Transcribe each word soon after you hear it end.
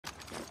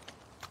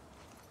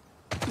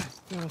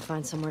I'm gonna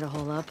find somewhere to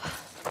hole up.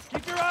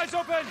 Keep your eyes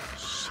open!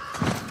 Shit.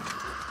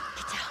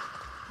 Get down.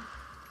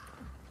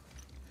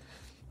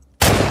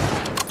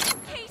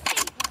 Casey!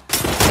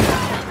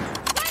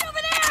 Right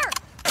over there!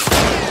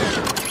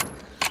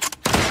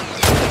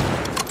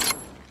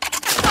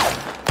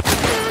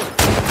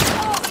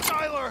 Oh,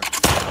 Tyler!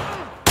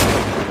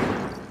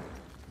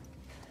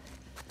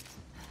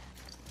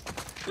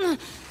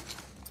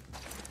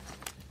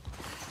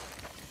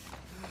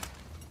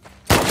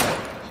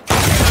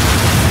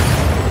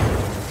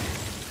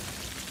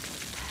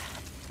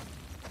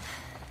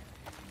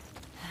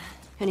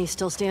 And he's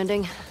still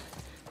standing?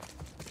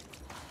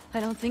 I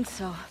don't think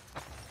so.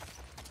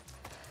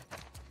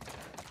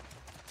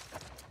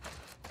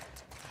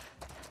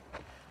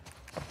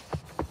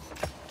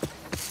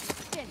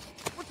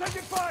 We're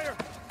taking fire!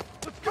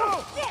 Let's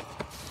go! Shit!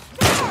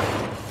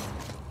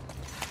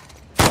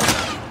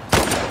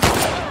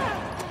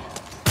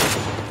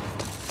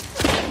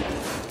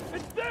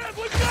 It's dead!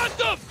 We got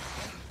them!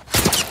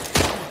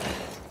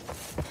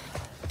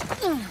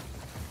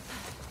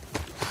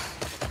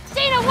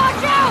 Dina,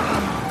 watch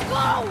out!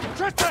 Go!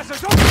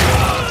 Trespassers! Open!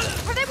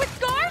 Are they with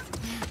scars?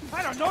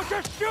 I don't know,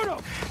 just shoot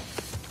them!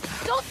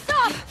 Don't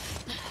stop!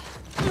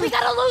 We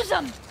gotta lose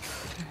them!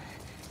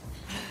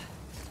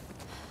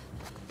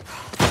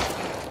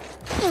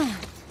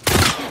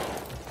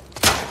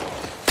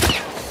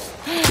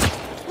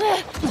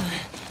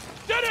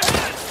 Dead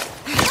ahead!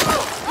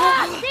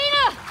 Ah!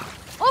 Dina!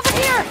 Over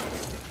here!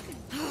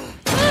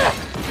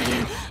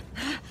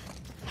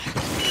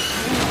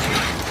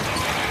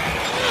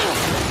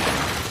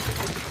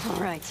 All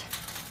right.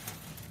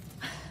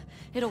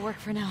 It'll work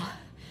for now.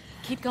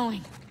 Keep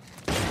going.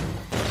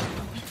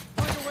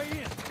 Find a way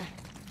in!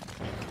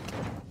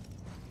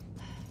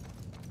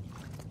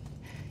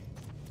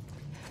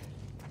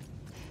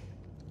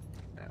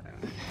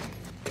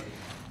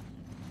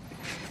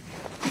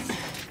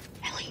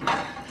 Ellie.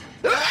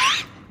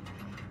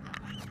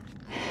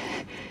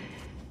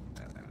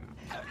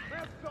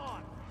 Ramp's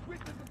gone! Switch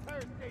to the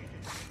fire station!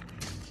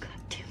 God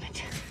damn it.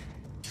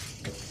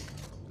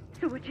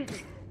 So which is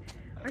it?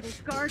 Are they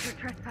scars or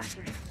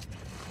trespassers?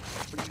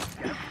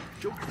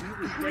 Don't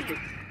really like it.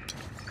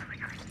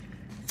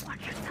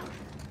 Watch yourself.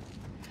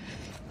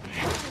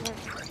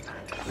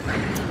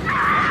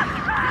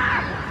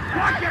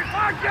 Watch it!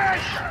 Watch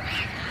it!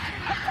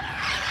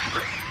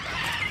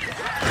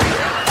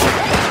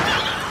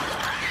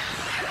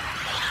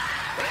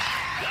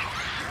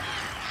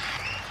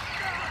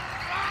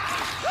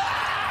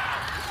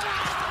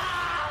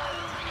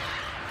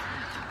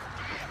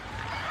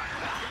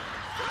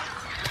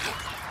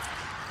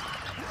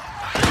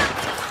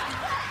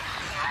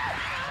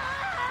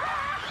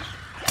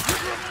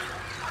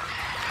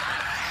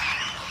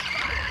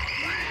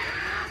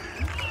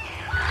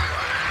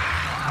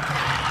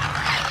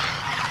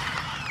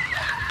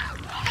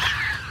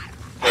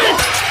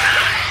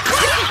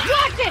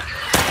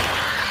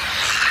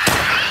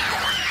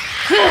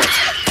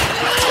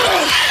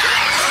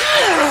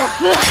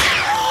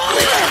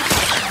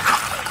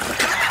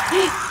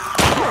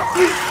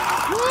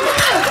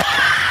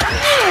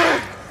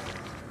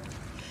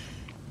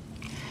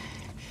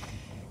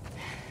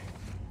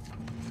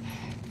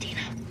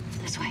 Dina,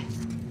 this way.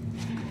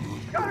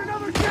 Got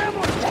another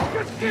gambler!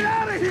 Just get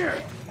out of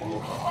here!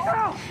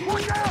 Now!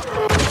 Look out!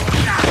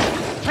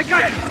 I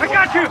got you! I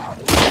got you!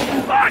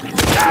 Fuck!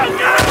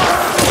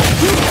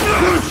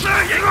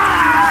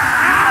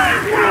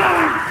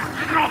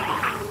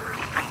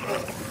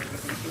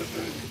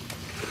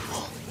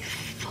 Holy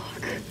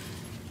fuck.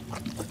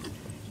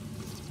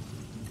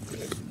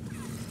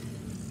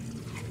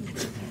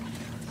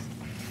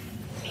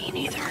 Me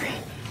neither.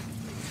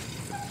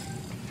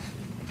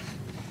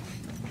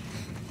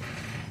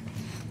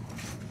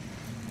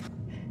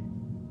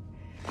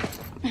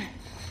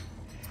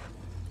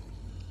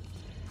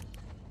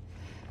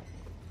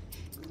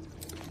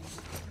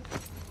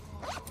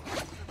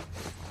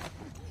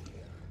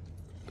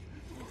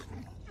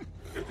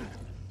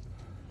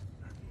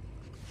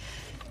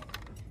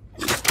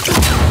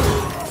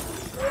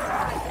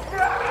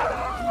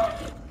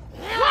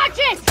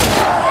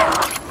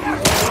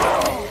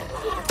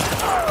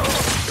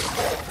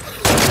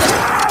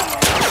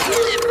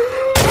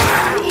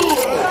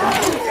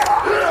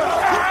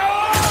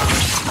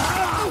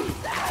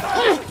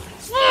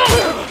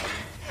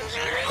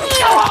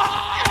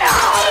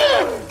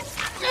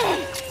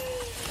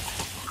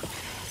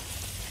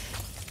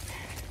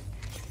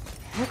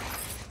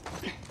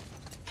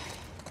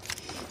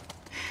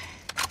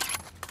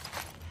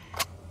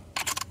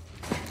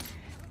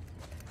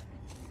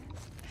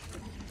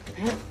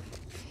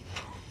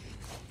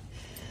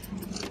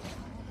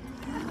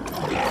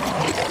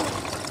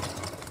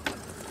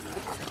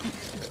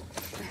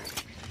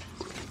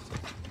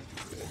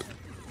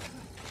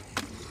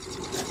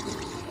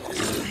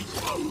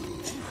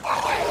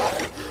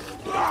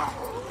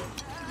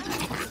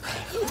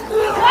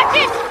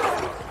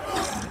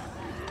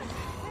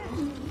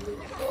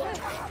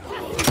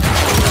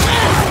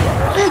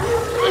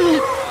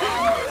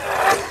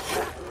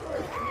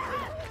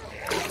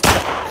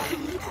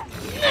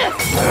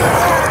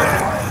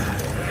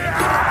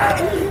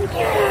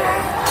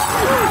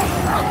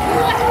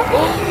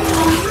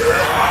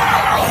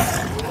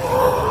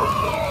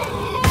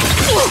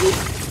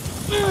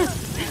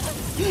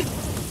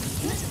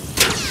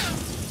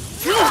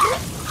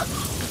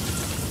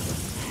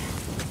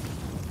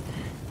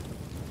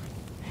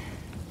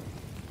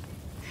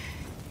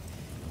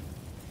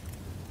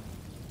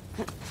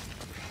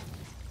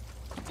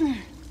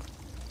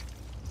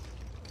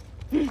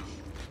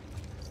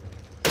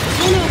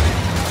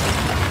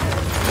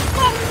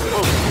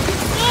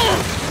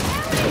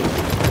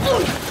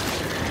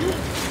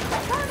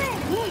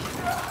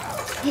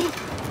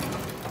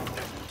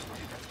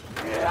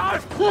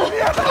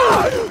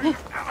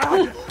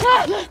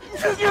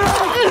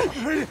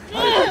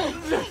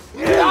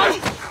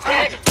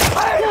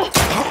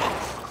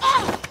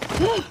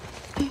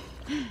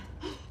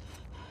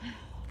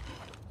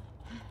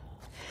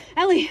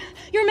 Ellie,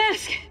 your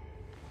mask!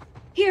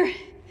 Here,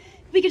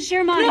 we can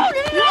share mine.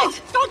 No!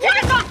 Don't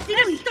take it! Stop!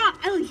 Ellie,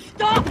 stop! Ellie,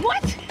 stop!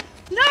 What?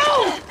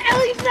 No!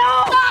 Ellie,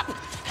 no! Stop!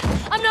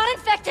 I'm not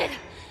infected.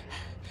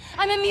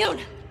 I'm immune.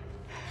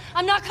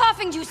 I'm not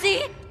coughing, do you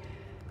see?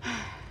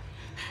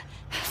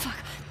 Fuck.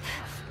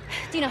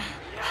 Dina.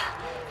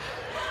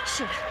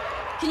 Shit.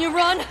 Can you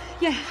run?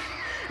 Yeah.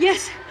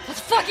 Yes.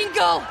 Let's fucking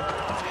go!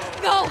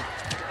 Go!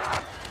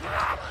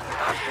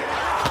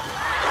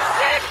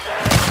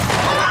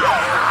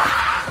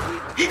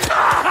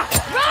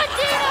 Run,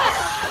 Dina!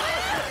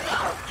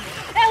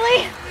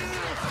 Ellie!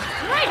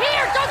 Right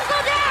here! Don't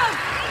slow down!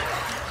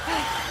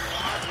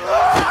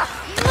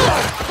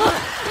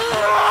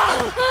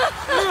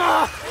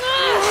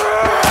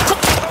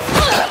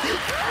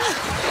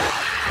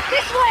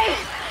 This way!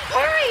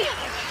 Hurry!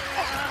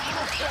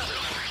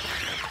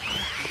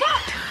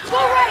 Stop! Go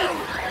right!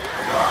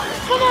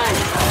 Come on!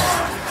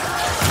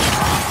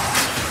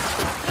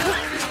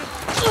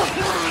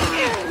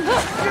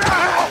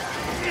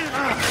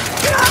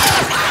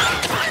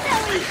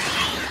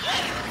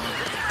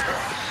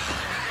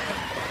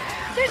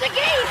 There's a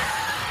gate!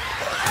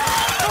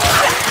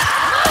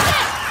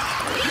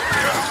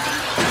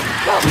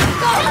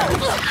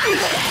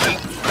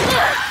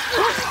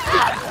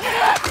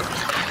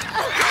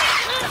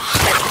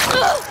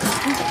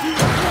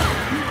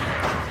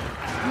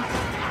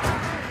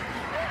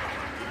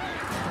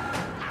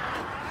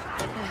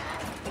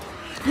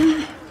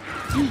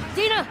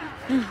 Dina!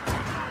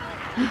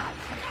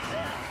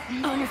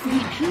 On your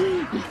feet.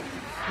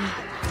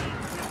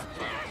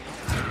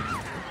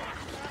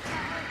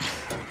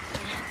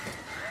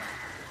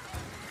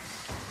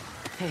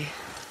 Hey.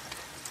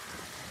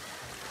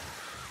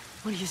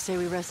 What do you say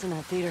we rest in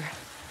that theater?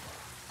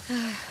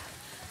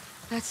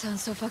 That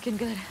sounds so fucking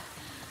good.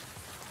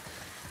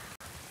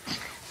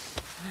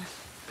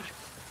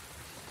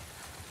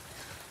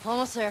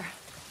 Almost there.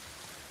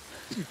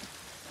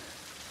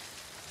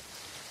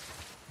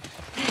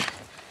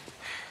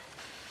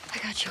 I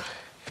got you.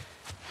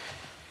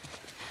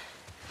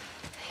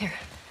 Here.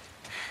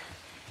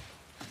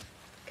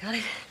 Got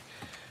it?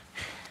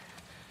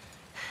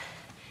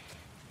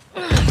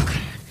 All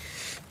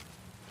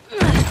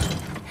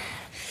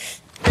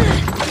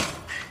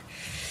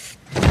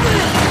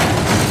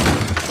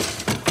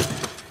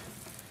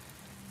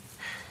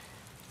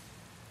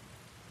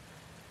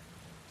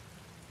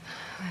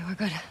right, we're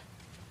good.